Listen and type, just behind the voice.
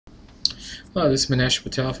Hello, this is Manesh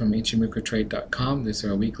Patel from ichimokutrade.com. This is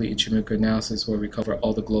our weekly Ichimoku analysis where we cover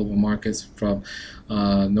all the global markets from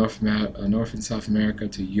North and South America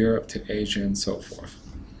to Europe to Asia and so forth.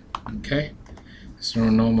 Okay, so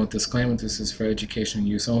normal disclaimer, this is for educational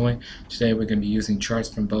use only. Today we're going to be using charts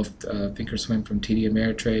from both Thinkorswim from TD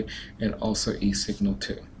Ameritrade and also eSignal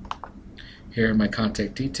 2. Here are my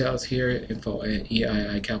contact details here,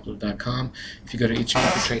 info@eiicapital.com. If you go to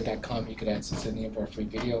ichimokutrade.com, you can access any of our free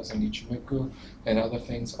videos on Ichimoku and other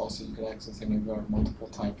things. Also, you can access any of our multiple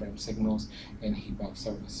time frame signals and heat map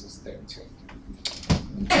services there too.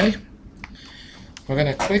 Okay, we're going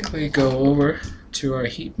to quickly go over to our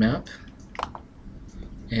heat map,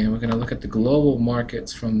 and we're going to look at the global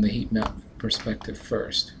markets from the heat map perspective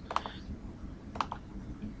first.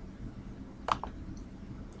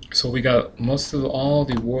 So we got most of all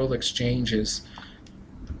the world exchanges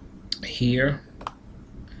here,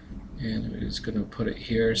 and we're just going to put it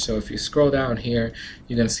here. So if you scroll down here,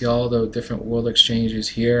 you're going to see all the different world exchanges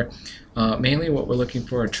here. Mainly what we're looking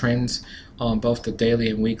for are trends on both the daily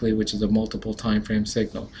and weekly, which is a multiple time frame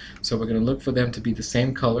signal. So we're going to look for them to be the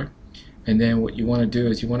same color. And then what you want to do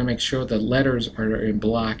is you want to make sure the letters are in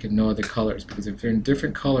black and no other colors, because if they're in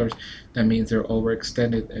different colors, that means they're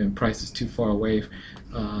overextended and price is too far away,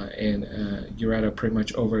 and you're at a pretty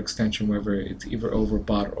much overextension, whether it's either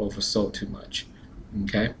overbought or oversold too much.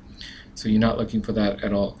 Okay, so you're not looking for that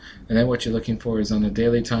at all. And then what you're looking for is on the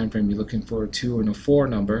daily time frame, you're looking for a 2 and a 4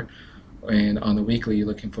 number, and on the weekly you're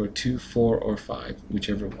looking for a 2, 4, or 5,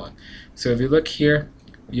 whichever one. So if you look here,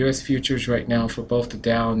 U.S. futures right now for both the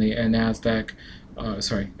Dow and the NASDAQ,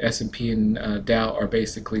 S&P and Dow are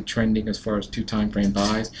basically trending as far as 2 time frame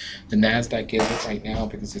buys. The NASDAQ isn't right now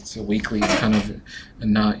because it's a weekly, kind of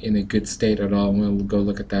not in a good state at all. We'll go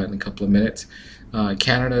look at that in a couple of minutes.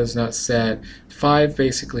 Canada is not set. 5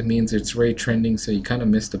 basically means it's rate trending, so you kind of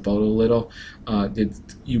missed the boat a little.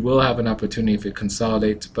 You will have an opportunity if it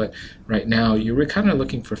consolidates, but right now you're kind of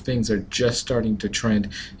looking for things that are just starting to trend,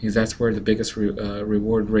 because that's where the biggest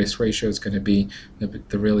reward risk ratio is going to be,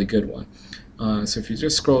 the really good one. So if you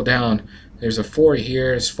just scroll down, there's a 4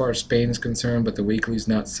 here as far as Spain is concerned, but the weekly is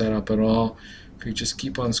not set up at all. If you just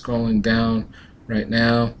keep on scrolling down, right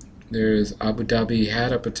now there's Abu Dhabi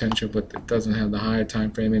had a potential, but it doesn't have the higher time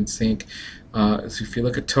frame in sync. So if you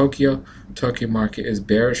look at Tokyo market is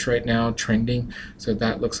bearish right now, trending, so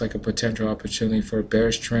that looks like a potential opportunity for a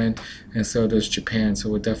bearish trend, and so does Japan. So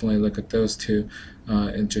we'll definitely look at those two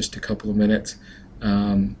in just a couple of minutes.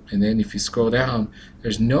 And then if you scroll down,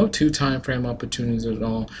 there's no 2 time frame opportunities at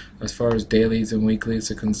all as far as dailies and weeklies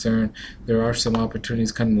are concerned. There are some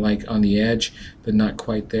opportunities kind of like on the edge, but not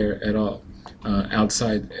quite there at all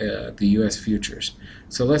outside the U.S. futures.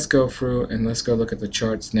 So let's go through and let's go look at the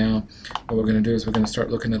charts now. What we're going to do is we're going to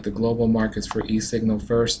start looking at the global markets for eSignal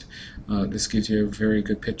first. This gives you a very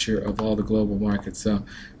good picture of all the global markets. So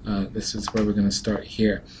this is where we're going to start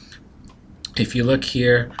here. If you look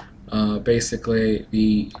here, basically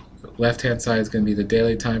the left hand side is going to be the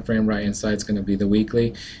daily time frame, right hand side is going to be the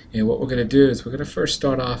weekly. And what we're going to do is we're going to first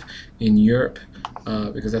start off in Europe,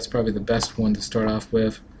 because that's probably the best one to start off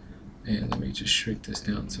with. And let me just shrink this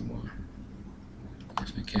down some more.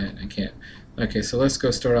 If I can't. Okay, so let's go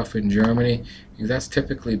start off in Germany, because that's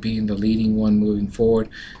typically being the leading one moving forward.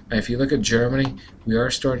 If you look at Germany, we are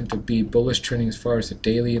starting to be bullish trending as far as the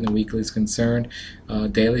daily and the weekly is concerned.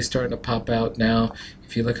 Daily is starting to pop out now.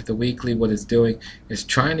 If you look at the weekly, what it's doing is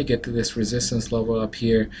trying to get to this resistance level up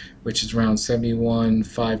here, which is around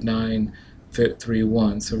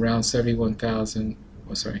 71.5931. So around 71,000.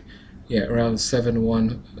 Oh, sorry. Yeah, around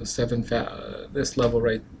 717. This level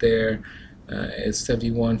right there is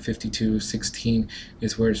 71.5216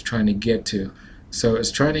 is where it's trying to get to. So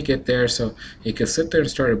it's trying to get there, so it can sit there and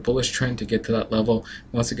start a bullish trend to get to that level.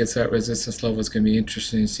 Once it gets to that resistance level, it's going to be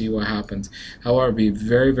interesting to see what happens. However, be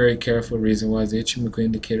very, very careful. Reason why is the Ichimoku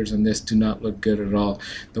indicators on this do not look good at all.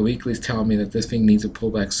 The weekly is telling me that this thing needs a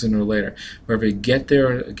pullback sooner or later. Whether it get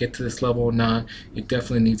there or get to this level or not, it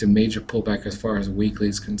definitely needs a major pullback as far as the weekly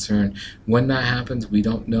is concerned. When that happens, we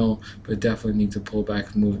don't know, but it definitely needs a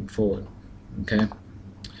pullback moving forward. Okay,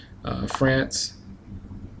 France.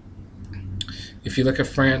 If you look at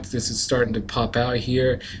France, this is starting to pop out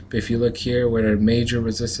here. But if you look here, we're at a major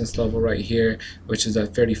resistance level right here, which is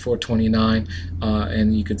at 34.29,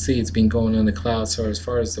 and you can see it's been going on the cloud. So as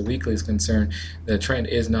far as the weekly is concerned, the trend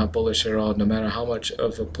is not bullish at all, no matter how much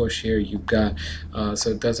of a push here you've got. So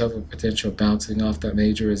it does have a potential bouncing off that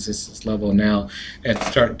major resistance level now and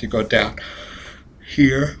starting to go down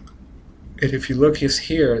here. And if you look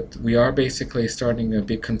here, we are basically starting a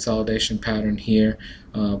big consolidation pattern here,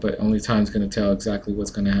 but only time's going to tell exactly what's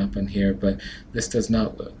going to happen here. But this does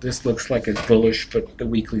not. This looks like it's bullish, but the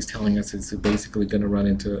weekly is telling us it's basically going to run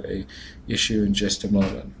into a issue in just a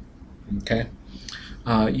moment. Okay,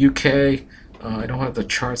 UK. I don't have the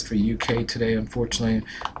charts for UK today, unfortunately.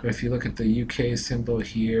 But if you look at the UK symbol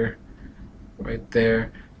here, right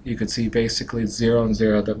there, you can see basically 0 and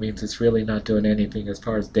 0. That means it's really not doing anything as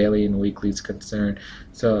far as daily and weekly is concerned.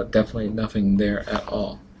 So definitely nothing there at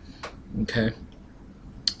all. Okay.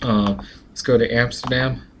 Let's go to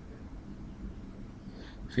Amsterdam.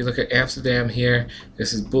 If you look at Amsterdam here,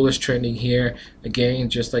 this is bullish trending here. Again,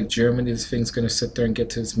 just like Germany, this thing's going to sit there and get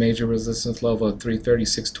to its major resistance level of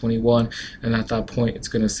 336.21, and at that point, it's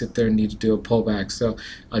going to sit there and need to do a pullback. So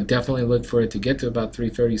I definitely look for it to get to about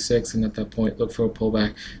 336, and at that point, look for a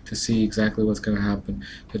pullback to see exactly what's going to happen.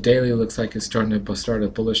 The daily looks like it's starting to start a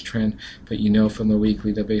bullish trend, but you know from the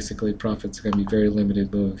weekly that basically profits are going to be very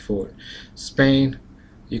limited moving forward. Spain,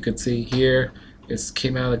 you could see here, it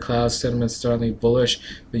came out of the clouds, sentiment starting bullish,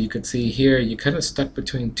 but you can see here you're kind of stuck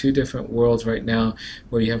between two different worlds right now,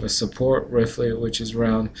 where you have a support roughly which is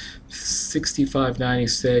around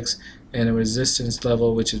 65.96 and a resistance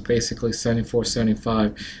level which is basically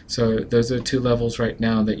 74.75. So those are two levels right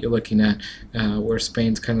now that you're looking at, where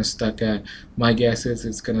Spain's kind of stuck at. My guess is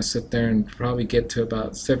it's going to sit there and probably get to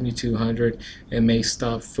about 7,200 and may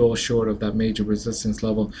stop full short of that major resistance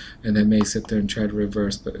level, and then may sit there and try to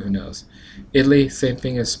reverse, but who knows. Italy, same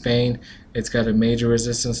thing as Spain. It's got a major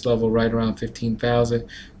resistance level right around 15,000.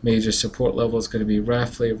 Major support level is going to be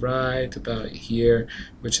roughly right about here,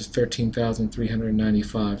 which is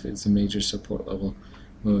 13,395 is the major support level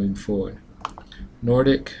moving forward.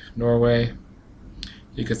 Nordic, Norway,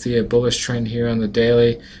 you can see a bullish trend here on the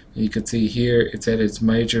daily. You can see here it's at its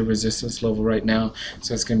major resistance level right now,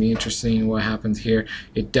 so it's going to be interesting what happens here.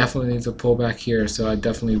 It definitely needs a pullback here, so I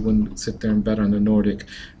definitely wouldn't sit there and bet on the Nordic,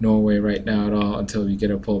 Norway right now at all until we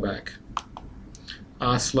get a pullback.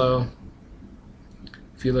 Oslo,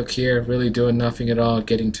 if you look here, really doing nothing at all,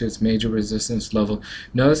 getting to its major resistance level.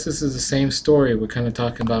 Notice this is the same story we're kind of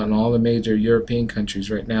talking about in all the major European countries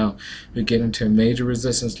right now. We're getting to a major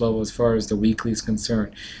resistance level as far as the weekly is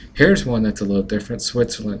concerned. Here's one that's a little different,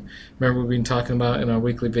 Switzerland. Remember we've been talking about in our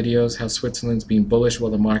weekly videos how Switzerland's being bullish while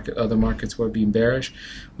the other markets were being bearish?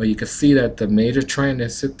 Well, you can see that the major trend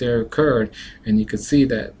has sit there occurred, and you can see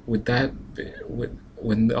that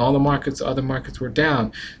when all the markets, other markets were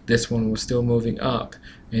down, this one was still moving up.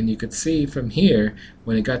 And you could see from here,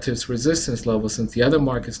 when it got to its resistance level, since the other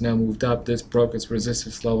markets now moved up, this broke its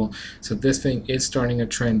resistance level. So this thing is starting a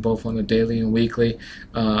trend both on the daily and weekly.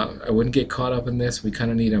 I wouldn't get caught up in this. We kind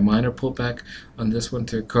of need a minor pullback on this one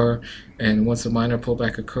to occur. And once a minor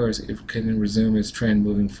pullback occurs, it can resume its trend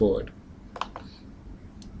moving forward.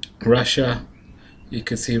 Russia. You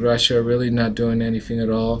can see Russia really not doing anything at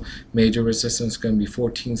all. Major resistance is going to be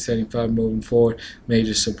 1475 moving forward.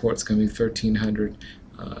 Major support is going to be 1300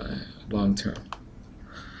 long term.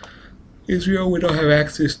 Israel we don't have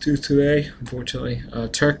access to today, unfortunately.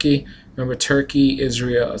 Turkey, remember Turkey,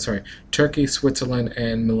 Turkey, Switzerland,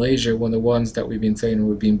 and Malaysia were the ones that we've been saying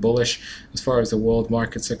were being bullish as far as the world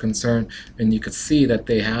markets are concerned. And you could see that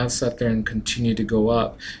they have sat there and continue to go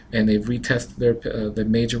up, and they've retested their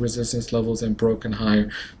major resistance levels and broken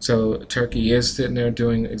higher. So Turkey is sitting there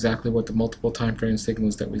doing exactly what the multiple time frame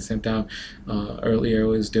signals that we sent out earlier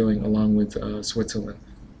was doing, along with Switzerland.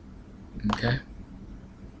 Okay.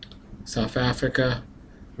 South Africa,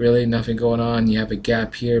 really nothing going on. You have a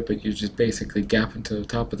gap here, but you're just basically gapping to the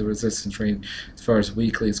top of the resistance range as far as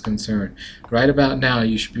weekly is concerned. Right about now,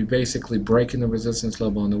 you should be basically breaking the resistance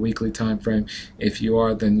level on the weekly time frame. If you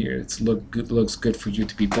are, then looks good for you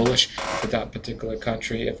to be bullish for that particular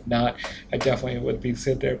country. If not, I definitely wouldn't be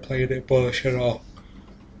sitting there playing it bullish at all.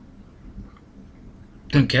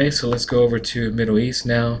 Okay, so let's go over to Middle East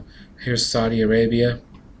now. Here's Saudi Arabia.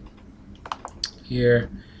 Here.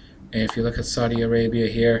 And if you look at Saudi Arabia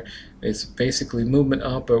here, it's basically movement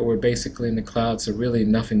up, but we're basically in the clouds, so really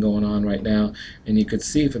nothing going on right now. And you could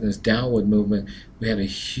see from this downward movement, we had a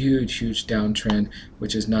huge downtrend,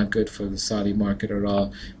 which is not good for the Saudi market at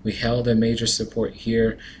all. We held a major support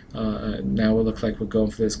here. Now it looks like we're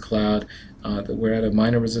going for this cloud. We're at a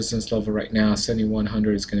minor resistance level right now.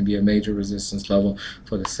 7,100 is going to be a major resistance level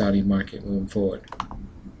for the Saudi market moving forward.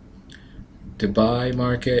 Dubai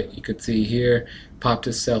market, you could see here, popped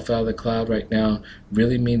itself out of the cloud right now.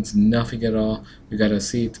 Really means nothing at all. We got to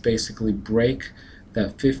see it basically break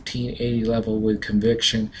that 1580 level with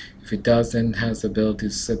conviction. If it does, then it has the ability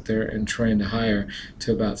to sit there and trend higher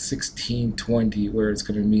to about 1620, where it's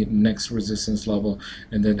going to meet the next resistance level,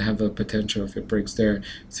 and then have the potential, if it breaks there,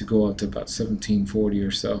 to go up to about 1740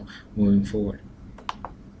 or so moving forward.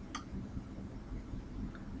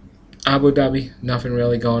 Abu Dhabi, nothing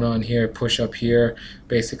really going on here. Push up here,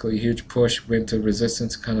 basically a huge push, went to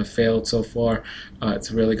resistance, kind of failed so far.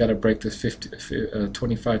 It's really got to break this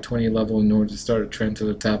 2520 level in order to start a trend to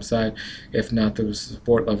the top side. If not, the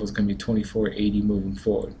support level is going to be 2480 moving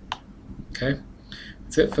forward. Okay,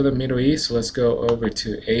 that's it for the Middle East. So let's go over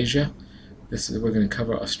to Asia. We're going to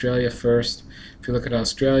cover Australia first. If you look at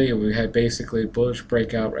Australia, we had basically a bullish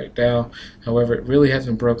breakout right now. However, it really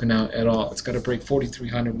hasn't broken out at all. It's got to break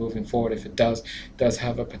 4,300 moving forward. If it does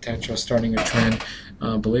have a potential starting a trend.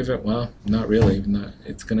 Believe it, well, not really.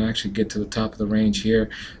 It's going to actually get to the top of the range here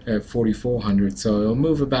at 4,400. So it'll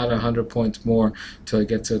move about 100 points more till it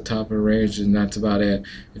gets to the top of the range, and that's about it.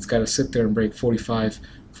 It's got to sit there and break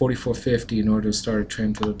 4450 in order to start a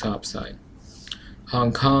trend to the top side.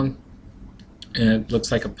 Hong Kong. And it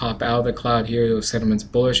looks like a pop out of the cloud here. The sentiment's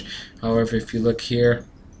bullish. However, if you look here,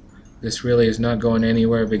 this really is not going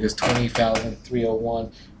anywhere because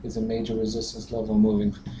 20,301 is a major resistance level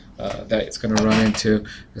moving that it's going to run into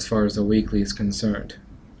as far as the weekly is concerned.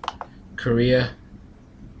 Korea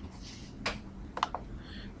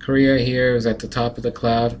here is at the top of the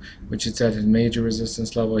cloud, which is at a major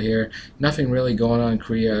resistance level here. Nothing really going on in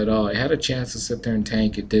Korea at all. It had a chance to sit there and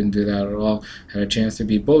tank. It didn't do that at all. Had a chance to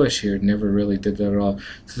be bullish here. It never really did that at all.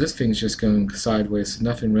 So this thing's just going sideways. So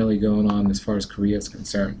nothing really going on as far as Korea is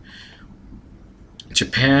concerned.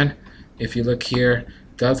 Japan, if you look here,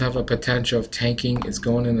 does have a potential of tanking. It's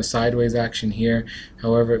going in the sideways action here.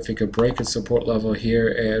 However, if it could break its support level here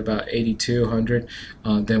at about 8,200,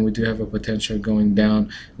 then we do have a potential going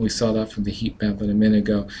down. We saw that from the heat map a minute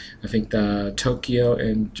ago. I think Tokyo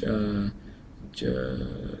and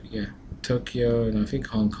Tokyo and I think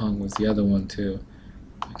Hong Kong was the other one too.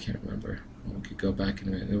 I can't remember. We could go back in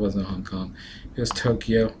a minute. It wasn't Hong Kong. It was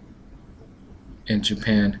Tokyo and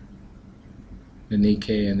Japan. The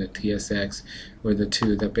Nikkei and the TSX were the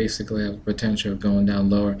two that basically have the potential of going down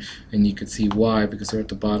lower, and you could see why, because they're at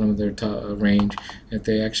the bottom of their range. If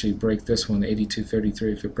they actually break this one,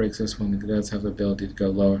 82.33, if it breaks this one, it does have the ability to go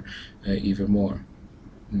lower even more.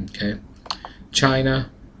 Okay,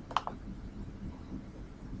 China.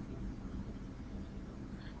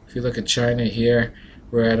 If you look at China here,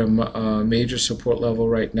 we're at a major support level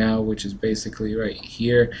right now, which is basically right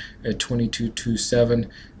here at 22.27.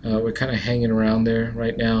 We're kind of hanging around there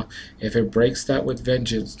right now. If it breaks that with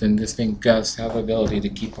vengeance, then this thing does have the ability to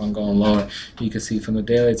keep on going lower. You can see from the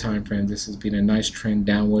daily time frame, this has been a nice trend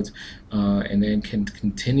downwards, and then can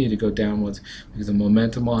continue to go downwards because the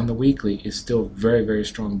momentum on the weekly is still very, very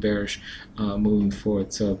strong bearish moving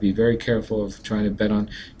forward. So be very careful of trying to bet on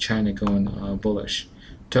China going bullish.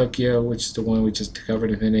 Tokyo, which is the one we just covered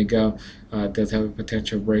a minute ago, does have a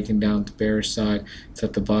potential of breaking down to bearish side. It's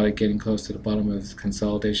at the bottom, getting close to the bottom of its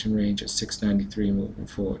consolidation range at 693 moving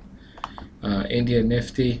forward. India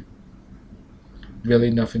Nifty, really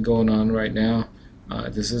nothing going on right now.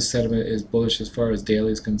 This sentiment is bullish as far as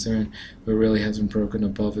daily is concerned, but really hasn't broken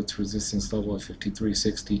above its resistance level of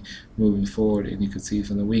 53.60 moving forward. And you can see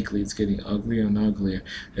from the weekly, it's getting uglier and uglier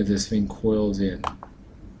as this thing coils in.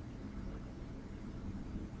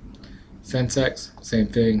 Sensex, same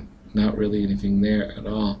thing, not really anything there at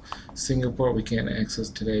all. Singapore, we can't access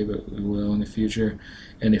today, but we will in the future.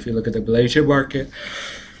 And if you look at the Malaysia market,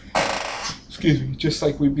 excuse me, just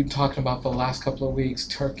like we've been talking about for the last couple of weeks,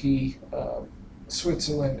 Turkey,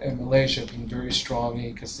 Switzerland, and Malaysia being very strong. And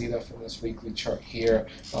you can see that from this weekly chart here.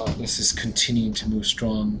 This is continuing to move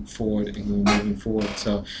strong forward and moving forward.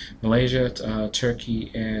 So Malaysia, Turkey,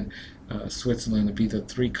 and Switzerland would be the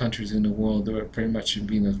three countries in the world that are pretty much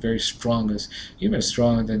being the very strongest, even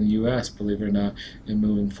stronger than the U.S., believe it or not, in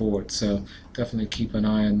moving forward. So definitely keep an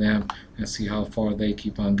eye on them and see how far they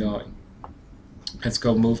keep on going. Let's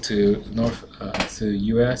go move to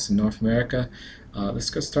U.S. and North America. Let's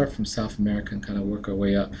go start from South America and kind of work our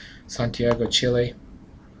way up. Santiago, Chile.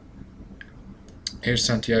 Here's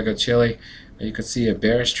Santiago, Chile. You can see a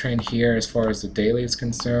bearish trend here as far as the daily is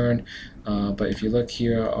concerned. But if you look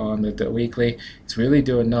here on the weekly, it's really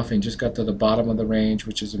doing nothing. Just got to the bottom of the range,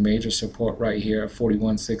 which is a major support right here at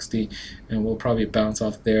 41.60, and we'll probably bounce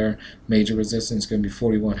off there. Major resistance is going to be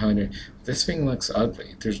 4,100. This thing looks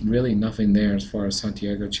ugly. There's really nothing there as far as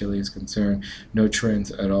Santiago, Chile is concerned. No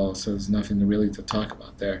trends at all, so there's nothing really to talk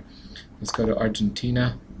about there. Let's go to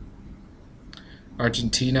Argentina.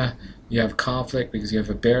 Argentina, You have conflict because you have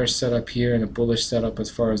a bearish setup here and a bullish setup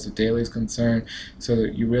as far as the daily is concerned. So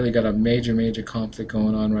you really got a major conflict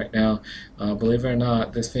going on right now. Believe it or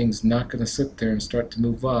not, this thing's not going to sit there and start to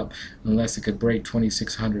move up unless it could break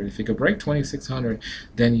 2600. If it could break 2600,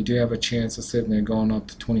 then you do have a chance of sitting there going up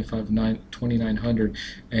to 2900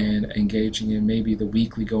 and engaging in maybe the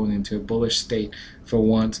weekly going into a bullish state for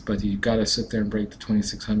once, but you've got to sit there and break the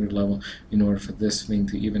 2600 level in order for this thing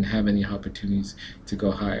to even have any opportunities to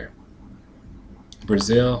go higher.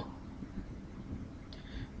 Brazil,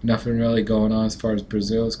 nothing really going on as far as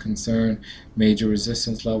Brazil is concerned. Major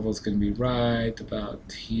resistance level is going to be right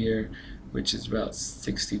about here, which is about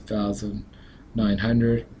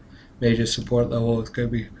 60,900. Major support level is going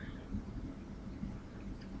to be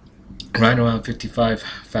right around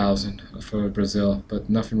 55,000 for Brazil,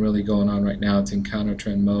 but nothing really going on right now. It's in counter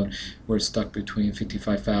trend mode. We're stuck between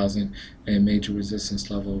 55,000 and major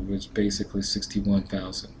resistance level, which is basically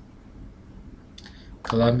 61,000.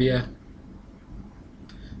 Colombia,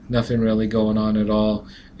 nothing really going on at all.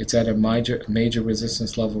 It's at a major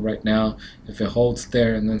resistance level right now. If it holds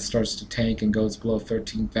there and then starts to tank and goes below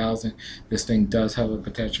 13,000, this thing does have a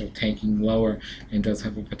potential of tanking lower and does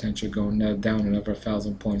have a potential going down another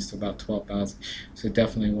 1,000 points to about 12,000. So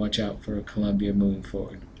definitely watch out for Colombia moving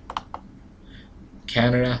forward.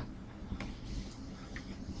 Canada,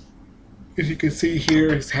 as you can see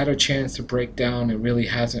here, it's had a chance to break down. It really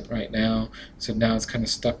hasn't right now. So now it's kind of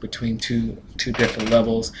stuck between two different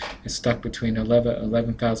levels. It's stuck between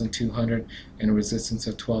 11,200 and a resistance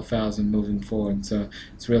of 12,000 moving forward. So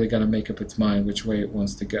it's really got to make up its mind which way it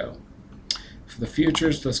wants to go. For the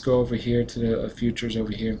futures, let's go over here to the futures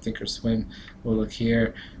over here in Thinkorswim. We'll look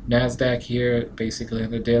here. NASDAQ here, basically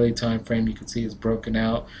in the daily time frame, you can see it's broken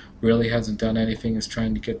out. Really hasn't done anything. It's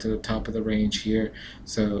trying to get to the top of the range here.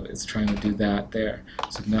 So it's trying to do that there.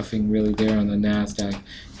 So nothing really there on the NASDAQ.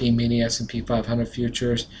 E-mini S&P 500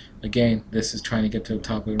 futures. Again, this is trying to get to the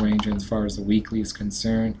top of the range as far as the weekly is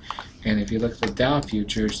concerned. And if you look at the Dow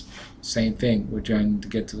futures, same thing. We're trying to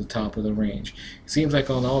get to the top of the range. It seems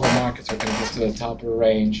like on all the markets we're going to get to the top of the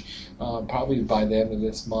range probably by the end of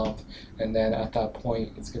this month. And then at that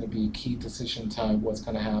point, it's going to be key decision time what's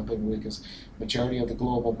going to happen, because majority of the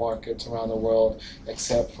global markets around the world,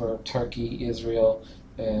 except for Turkey, Israel,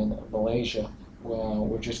 and Malaysia, well,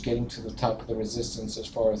 we're just getting to the top of the resistance as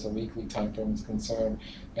far as the weekly time frame is concerned,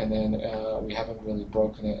 and then we haven't really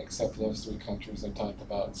broken it except for those three countries I talked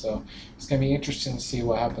about. So it's going to be interesting to see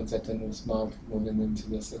what happens at the end of this month, moving into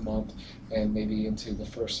this month, and maybe into the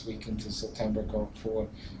first week into September going forward.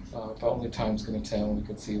 But only time's going to tell, and we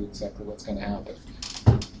can see exactly what's going to happen.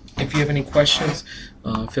 If you have any questions,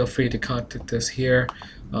 feel free to contact us here.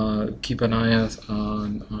 Keep an eye out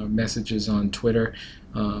on our messages on Twitter,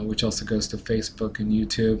 which also goes to Facebook and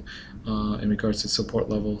YouTube in regards to support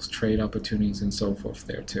levels, trade opportunities, and so forth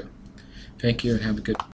there too. Thank you and have a good